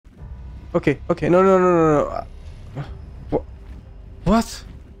Okay, okay. No, no, no, no, no. What?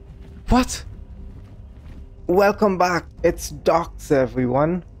 What? Welcome back. It's DOX,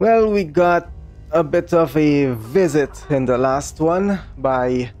 everyone. Well, we got a bit of a visit in the last one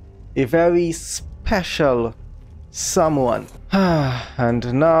by a very special someone.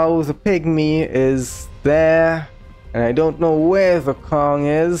 And now the pygmy is there, and I don't know where the Kong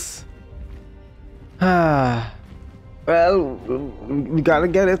is. Well, we gotta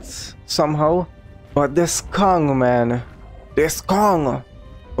get it somehow. But this Kong, man. This Kong.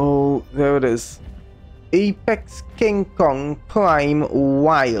 Oh, there it is. Apex King Kong Prime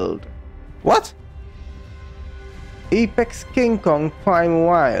Wild. What? Apex King Kong Prime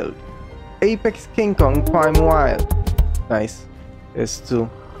Wild. Apex King Kong Prime Wild. Nice. There's two.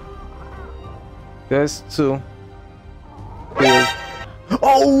 There's two. There's...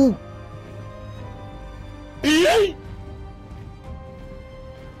 Oh!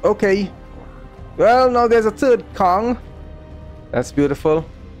 Okay. Well, now there's a third Kong. That's beautiful.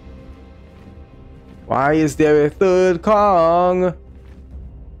 Why is there a third Kong?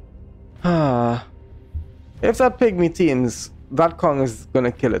 If that pygmy teams, that Kong is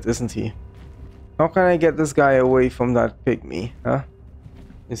gonna kill it, isn't he? How can I get this guy away from that pygmy, huh?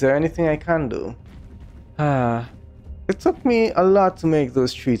 Is there anything I can do? It took me a lot to make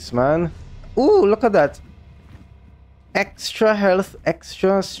those treats, man. Ooh, look at that. Extra health,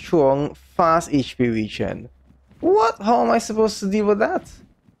 extra strong, fast HP regen. What? How am I supposed to deal with that?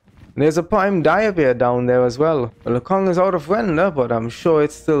 There's a prime diabear down there as well. Well, the Kong is out of render, but I'm sure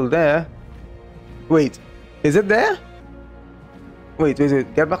it's still there. Wait, is it there? Wait,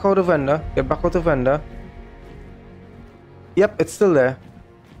 get back out of render. Get back out of render. Yep, it's still there.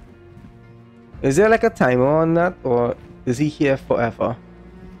 Is there like a timer on that, or is he here forever?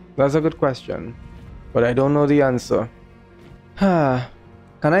 That's a good question, but I don't know the answer. Can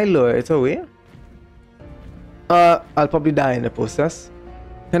I lure it away? I'll probably die in the process.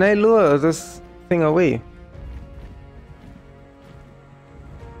 Can I lure this thing away?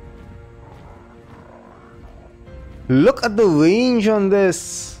 Look at the range on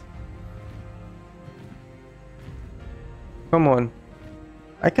this. Come on.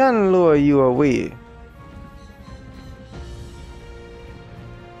 I can lure you away.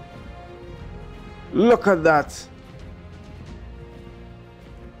 Look at that.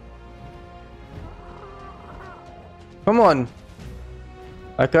 Come on.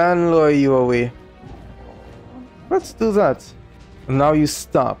 I can lure you away. Let's do that. Now you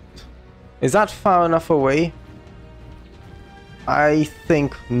stopped. Is that far enough away? I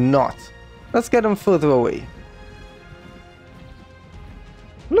think not. Let's get him further away.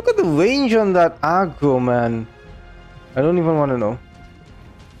 Look at the range on that aggro, man. I don't even want to know.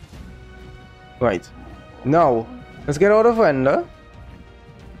 Right. Now, let's get out of render.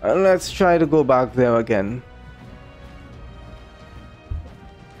 And let's try to go back there again.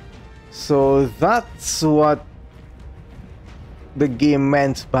 So that's what the game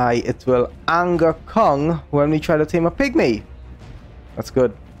meant by it will anger Kong when we try to tame a pygmy. That's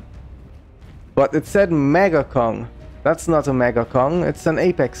good. But it said Mega Kong. That's not a Mega Kong, it's an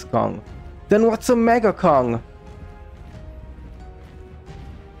Apex Kong. Then what's a Mega Kong?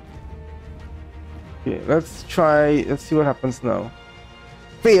 Okay, let's see what happens now.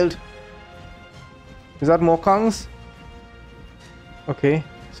 Failed! Is that more Kongs? Okay,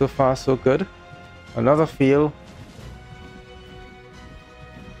 so far so good. Another fail.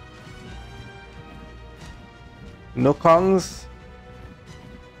 No Kongs.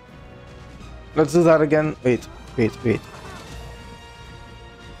 Let's do that again. Wait.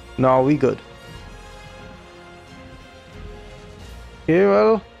 Now we good. Okay,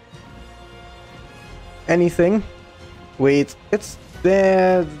 well. Anything. Wait, it's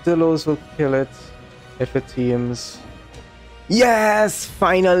there. The Delos will kill it if it teams. Yes!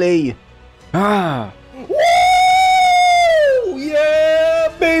 Finally! Ah! Woo! Yeah,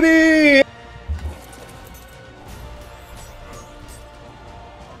 baby!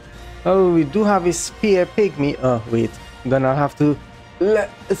 Oh, we do have a spear pygmy. Oh, wait. Then I'll have to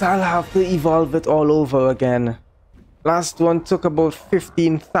evolve it all over again. Last one took about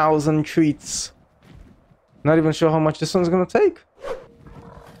 15,000 treats. Not even sure how much this one's gonna take.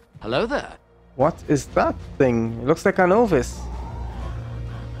 Hello there. What is that thing? It looks like an Ovis.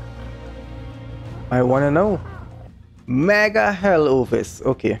 I wanna know. Mega Hell Ovis.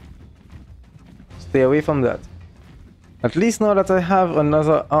 Okay. Stay away from that. At least now that I have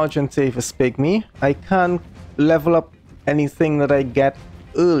another Argentavis pygmy, I can level up anything that I get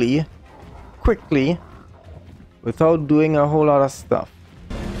early, quickly, without doing a whole lot of stuff.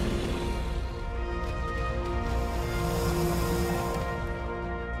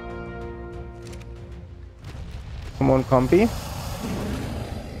 Come on, compy.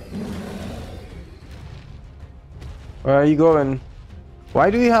 Where are you going? Why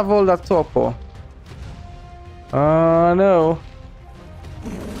do you have all that torpor? No.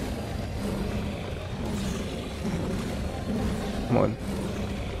 Come on.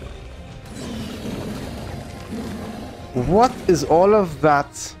 What is all of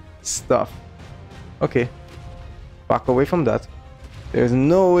that stuff? Okay. Back away from that. There's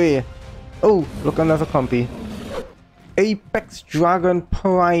no way. Oh, look, another compy. Apex Dragon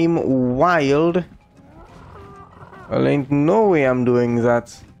Prime Wild. Well, ain't no way I'm doing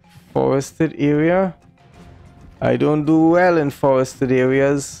that. Forested area. I don't do well in forested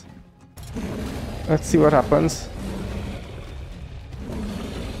areas. Let's see what happens.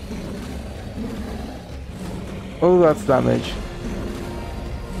 Oh, that's damage.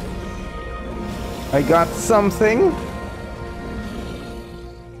 I got something.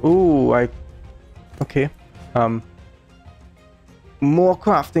 Ooh, okay. More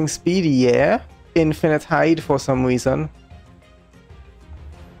crafting speed, yeah. Infinite hide for some reason.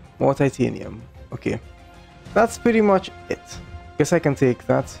 More titanium. Okay. That's pretty much it. Guess I can take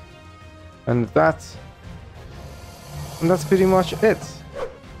that. And that. And that's pretty much it.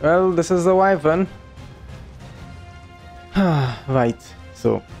 Well, this is the wyvern. Right.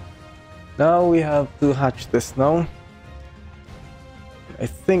 So, now we have to hatch this now. I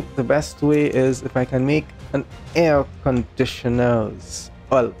think the best way is if I can make an air conditioners.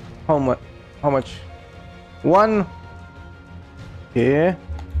 Well, how much? One. Okay.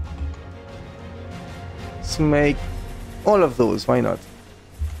 Let's make all of those. Why not?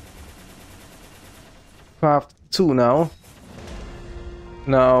 Craft 2 now.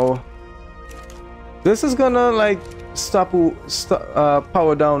 Now, this is gonna like stop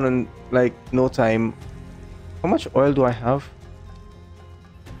power down in like no time. How much oil do I have?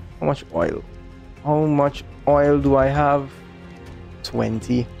 How much oil? How much oil do I have?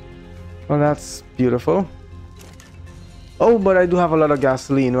 20. Well, that's beautiful. Oh, but I do have a lot of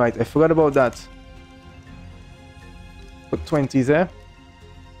gasoline, right? I forgot about that. Put 20 there.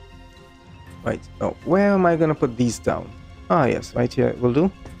 Right. Oh, where am I gonna put these down? Ah, yes, right here will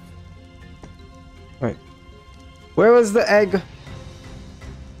do. Right. Where was the egg?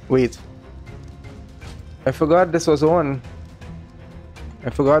 Wait. I forgot this was on. I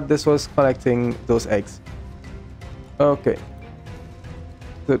forgot this was collecting those eggs. Okay.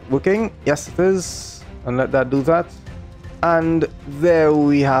 Is it working? Yes, it is. And let that do that. And there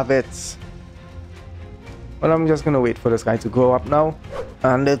we have it. Well, I'm just gonna wait for this guy to grow up now.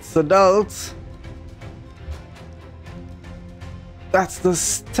 And it's adult. That's the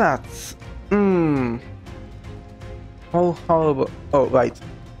stats. How horrible. Oh, right.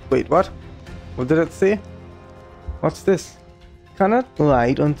 Wait, what? What did it say? What's this? Cannot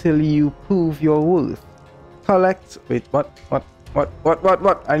ride until you prove your worth. Collect. Wait, what?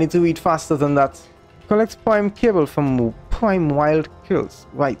 I need to read faster than that. Collect prime cable from prime wild kills.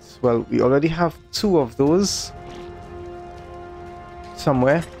 Right. Well, we already have 2 of those.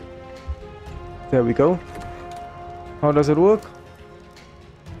 Somewhere. There we go. How does it work?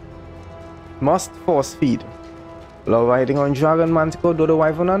 Must force feed. Love riding on dragon, manticore, dodo,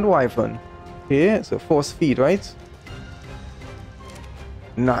 wyvern, and wyvern. Okay, so force feed, right?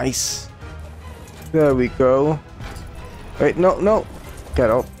 Nice. There we go. Wait, no. Get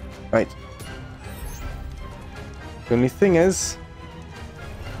out. Right. The only thing is,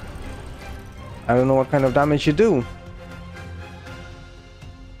 I don't know what kind of damage you do.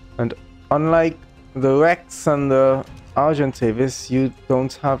 And unlike the Rex and the Argentavis, you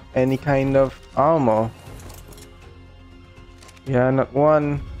don't have any kind of armor. Yeah, not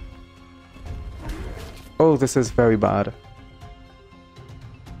one. Oh, this is very bad.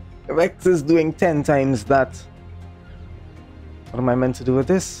 Rex is doing 10 times that. What am I meant to do with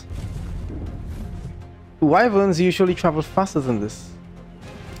this? Wyverns usually travel faster than this.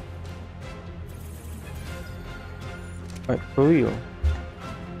 Like, for real.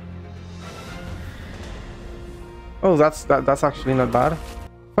 Oh, that's actually not bad.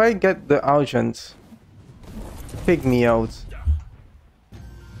 If I get the Argent Pygmy out,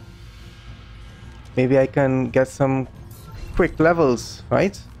 maybe I can get some quick levels,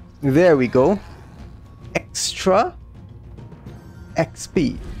 right? There we go. Extra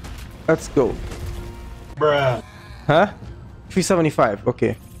XP. Let's go. Bruh. Huh? 375.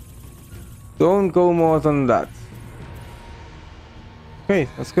 Okay. Don't go more than that. Okay,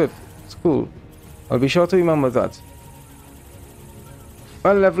 that's good. It's cool. I'll be sure to remember that.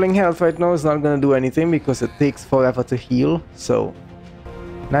 Well, leveling health right now is not going to do anything because it takes forever to heal. So,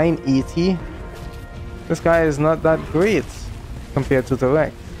 980. This guy is not that great compared to the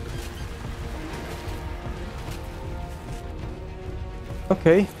Rex.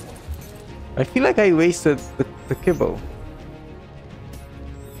 Okay. I feel like I wasted the kibble.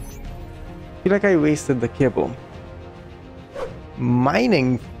 I feel like I wasted the kibble.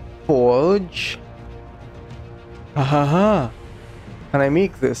 Mining forge. Haha. Can I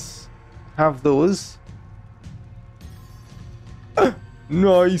make this? Have those?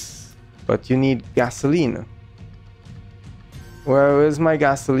 Nice. But you need gasoline. Where is my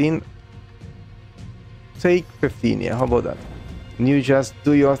gasoline? Take 15 here. How about that? And you just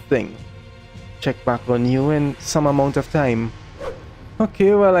do your thing. Check back on you in some amount of time.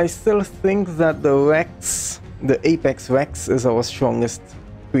 Okay, well, I still think that the Rex, the Apex Rex, is our strongest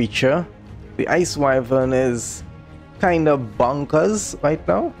creature. The Ice Wyvern is kind of bonkers right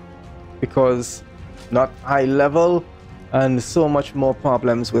now because not high level and so much more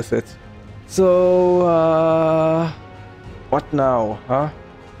problems with it. So, what now, huh?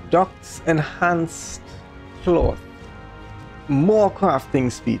 DOX enhanced cloth. More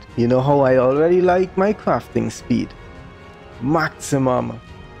crafting speed. You know how I already like my crafting speed. Maximum.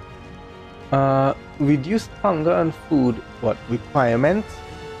 Reduced hunger and food. What requirement?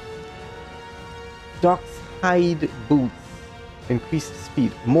 DOX hide boots. Increased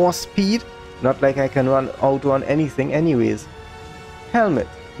speed. More speed. Not like I can outrun anything anyways. Helmet.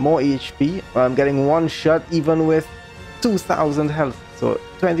 More HP. I'm getting one shot even with 2000 health. So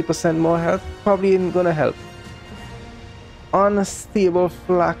 20% more health probably isn't gonna help. Unstable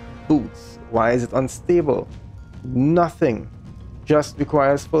flak boots. Why is it unstable? Nothing. Just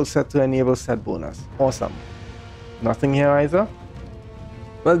requires full set to enable set bonus. Awesome. Nothing here either.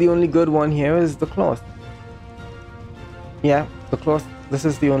 Well, the only good one here is the cloth. Yeah, the cloth. This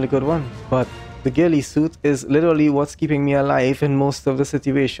is the only good one. But the ghillie suit is literally what's keeping me alive in most of the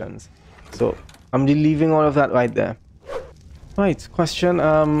situations. So I'm leaving all of that right there. Right, question.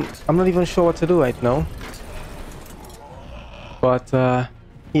 I'm not even sure what to do right now. But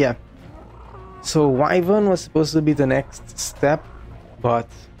yeah. So Wyvern was supposed to be the next step, but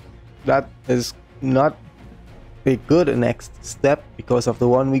that is not a good next step because of the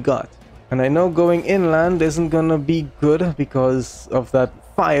one we got. And I know going inland isn't gonna be good because of that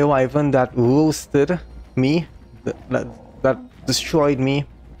fire wyvern that roasted me, that destroyed me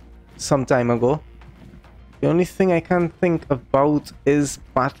some time ago. The only thing I can think about is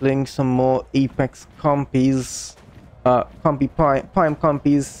battling some more Apex compies, prime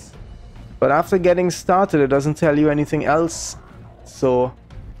compies. But after getting started, it doesn't tell you anything else. So,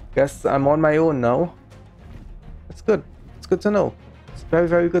 guess I'm on my own now. It's good. It's good to know. It's very,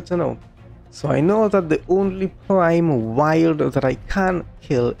 very good to know. So I know that the only prime wild that I can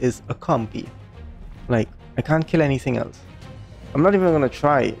kill is a compy. Like, I can't kill anything else. I'm not even gonna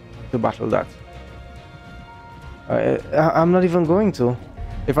try to battle that. I'm not even going to.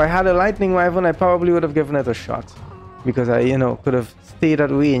 If I had a lightning wyvern, I probably would have given it a shot. Because I, could have stayed at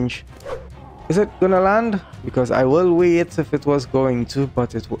range. Is it gonna land? Because I will wait if it was going to,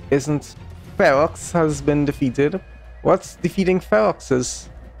 but it isn't. Ferox has been defeated. What's defeating Ferox's?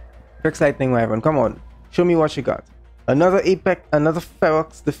 Apex Lightning Wyvern, come on. Show me what you got. Another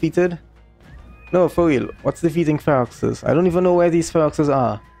Ferox defeated? No, for real. What's defeating Ferox's? I don't even know where these Ferox's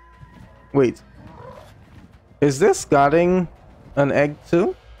are. Wait. Is this guarding an egg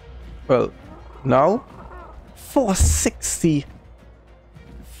too? Well, no. 460.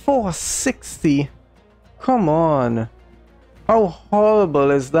 460. Come on. How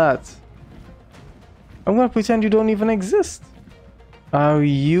horrible is that? I'm gonna pretend you don't even exist. Are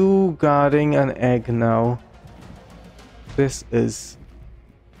you guarding an egg now? This is...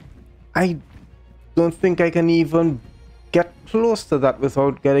 I don't think I can even get close to that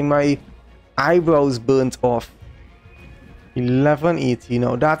without getting my eyebrows burnt off. 1180.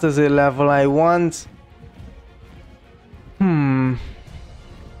 Now that is a level I want.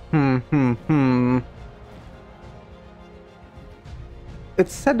 It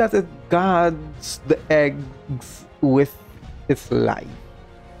said that it guards the eggs with its life.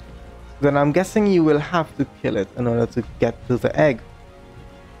 Then I'm guessing you will have to kill it in order to get to the egg.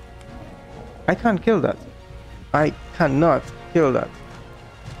 I can't kill that. I cannot kill that.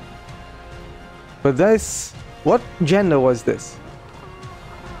 But this... What gender was this?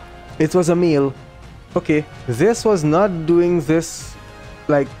 It was a male. Okay, this was not doing this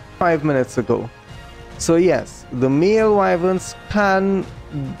like 5 minutes ago. So yes, the male wyverns can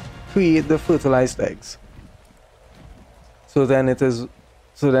create the fertilized eggs. So then it is...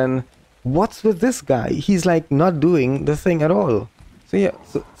 So then, what's with this guy? He's like not doing the thing at all. So yeah,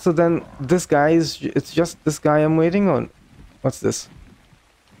 so then this guy is... It's just this guy I'm waiting on. What's this?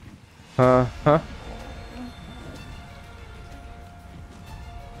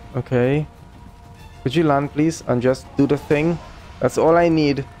 Okay. Could you land please and just do the thing? That's all I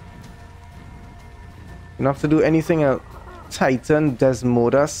need. You don't have to do anything else. Titan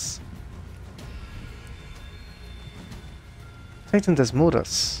Desmodus. Titan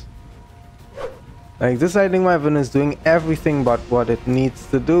Desmodus. Like, this lightning weapon is doing everything but what it needs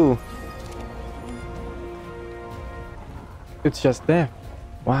to do. It's just there.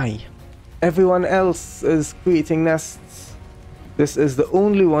 Why? Everyone else is creating nests. This is the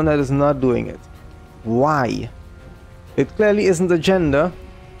only one that is not doing it. Why? It clearly isn't a gender.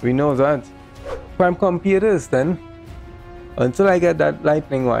 We know that. Prime compy it is then. Until I get that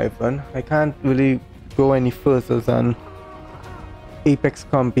lightning weapon, I can't really go any further than Apex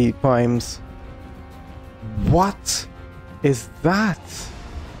compy primes. What is that?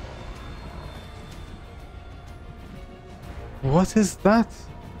 What is that?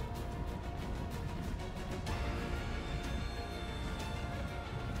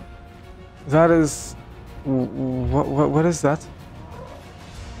 That is... What is that?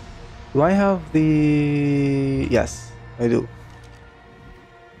 Do I have the... Yes, I do.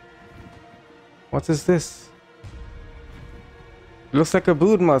 What is this? Looks like a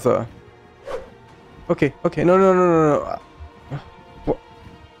brood mother. Okay, okay, no.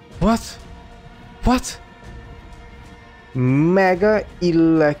 What? What? Mega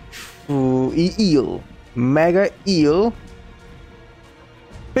EEL. Mega EEL.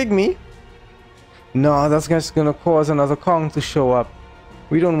 Pygmy? No, that's just gonna cause another Kong to show up.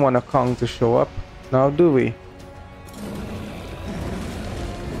 We don't want a Kong to show up. Now do we?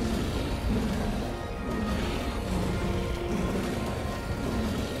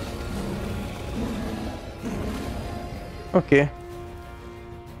 Okay.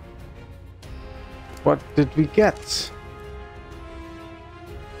 What did we get?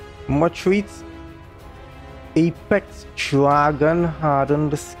 More treats. Apex Dragon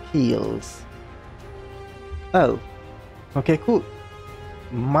hardened skills. Oh. Okay, cool.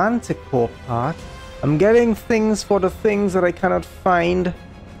 Manticore part. I'm getting things for the things that I cannot find.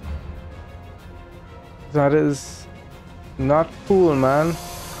 That is not cool, man.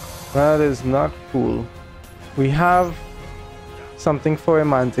 That is not cool. We have something for a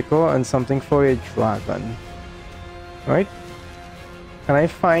manticore and something for a dragon. Right? Can I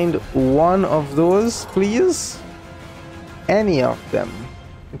find one of those, please? Any of them.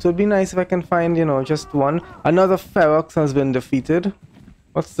 It would be nice if I can find, you know, just one. Another Ferox has been defeated.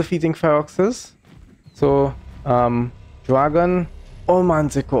 What's defeating Feroxes? So, dragon or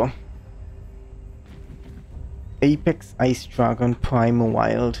manticore? Apex Ice Dragon Prime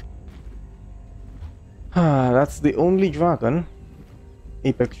Wild. That's the only dragon.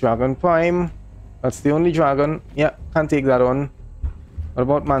 Apex Dragon Prime. That's the only dragon. Yeah, can't take that on. What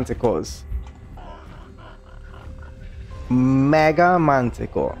about manticores? Mega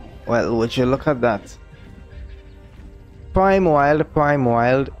Manticore. Well, would you look at that? Prime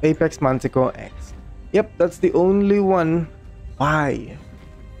Wild, Apex Manticore X. Yep, that's the only one. Why?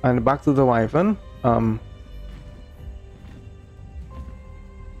 And back to the Wyvern.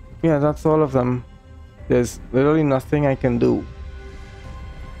 Yeah, that's all of them. There's literally nothing I can do.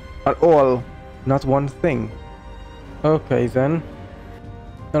 At all. Not one thing. Okay then.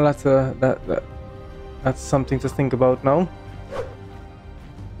 Well, that's something to think about now.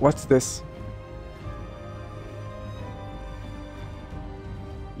 What's this?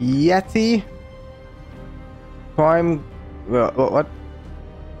 Yeti Prime. What?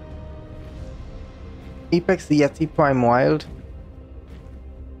 Apex Yeti Prime Wild.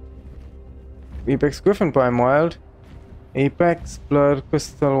 Apex Griffin Prime Wild. Apex Blood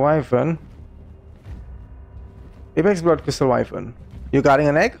Crystal Wyvern. Apex Blood Crystal Wyvern. You guarding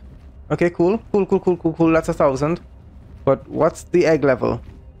an egg? Okay, cool. Cool. That's 1,000. But what's the egg level?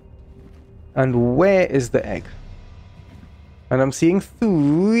 And where is the egg? And I'm seeing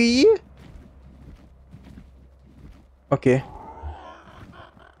 3. Okay.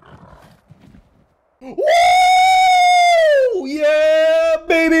 Woo! Yeah,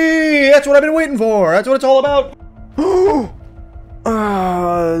 baby! That's what I've been waiting for. That's what it's all about.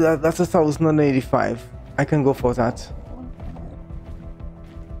 That's 1,085. I can go for that.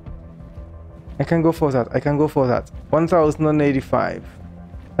 I can go for that. 1,085.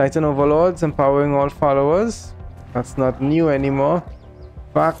 Titan Overlords empowering all followers. That's not new anymore.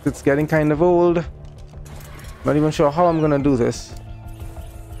 In fact, it's getting kind of old. Not even sure how I'm gonna do this.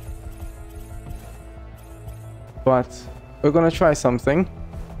 But we're gonna try something.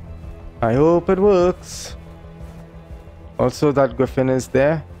 I hope it works. Also, that Griffin is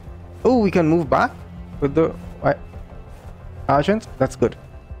there. Oh, we can move back with the Argent. That's good.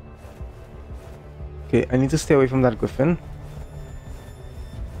 Okay, I need to stay away from that Griffin.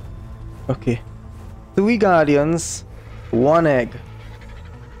 Okay. 3 Guardians. 1 egg.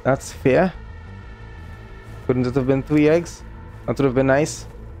 That's fair. Couldn't it have been 3 eggs? That would have been nice.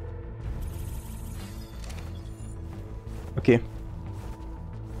 Okay.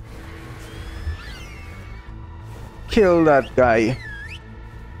 Kill that guy.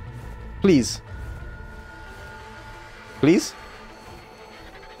 Please. Please?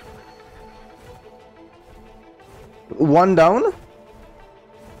 1 down?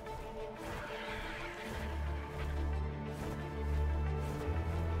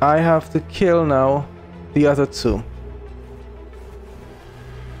 I have to kill now the other 2.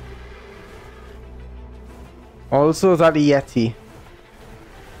 Also that Yeti.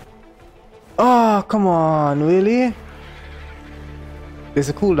 Oh, come on, really? There's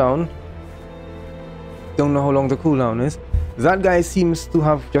a cooldown. Don't know how long the cooldown is. That guy seems to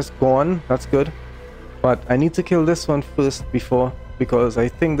have just gone. That's good. But I need to kill this one first because I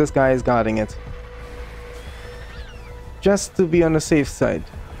think this guy is guarding it. Just to be on the safe side.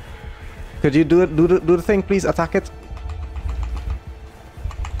 Could you do the thing, please? Attack it.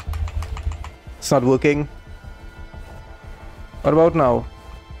 It's not working. What about now?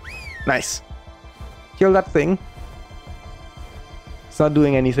 Nice. Kill that thing. It's not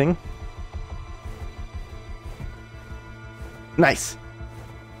doing anything. Nice.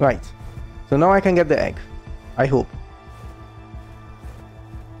 Right. So now I can get the egg. I hope.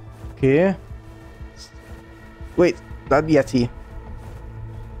 Okay. Wait, that Yeti.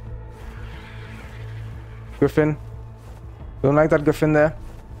 Griffin. Don't like that Griffin there.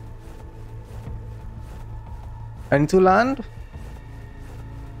 I need to land?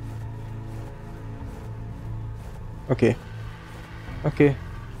 Okay. Okay.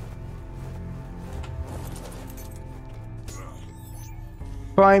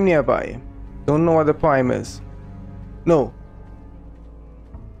 Prime nearby. Don't know what the prime is. No.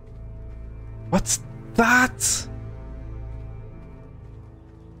 What's that?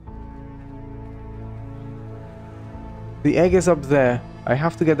 The egg is up there. I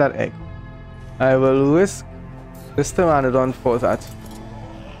have to get that egg. I will risk this Pteranodon for that.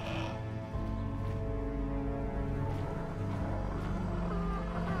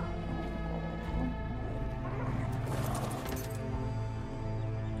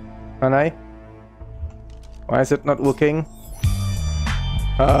 Can I? Why is it not working?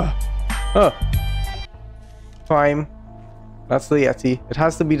 Prime. That's the Yeti. It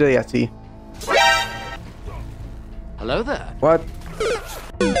has to be the Yeti. Hello there. What?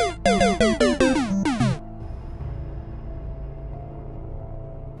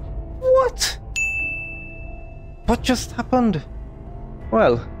 What? What just happened?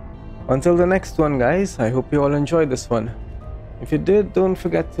 Well, until the next one, guys, I hope you all enjoyed this one. If you did, don't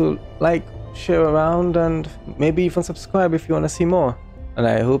forget to like, share around, and maybe even subscribe if you want to see more. And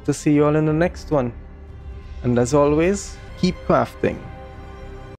I hope to see you all in the next one. And as always, keep crafting.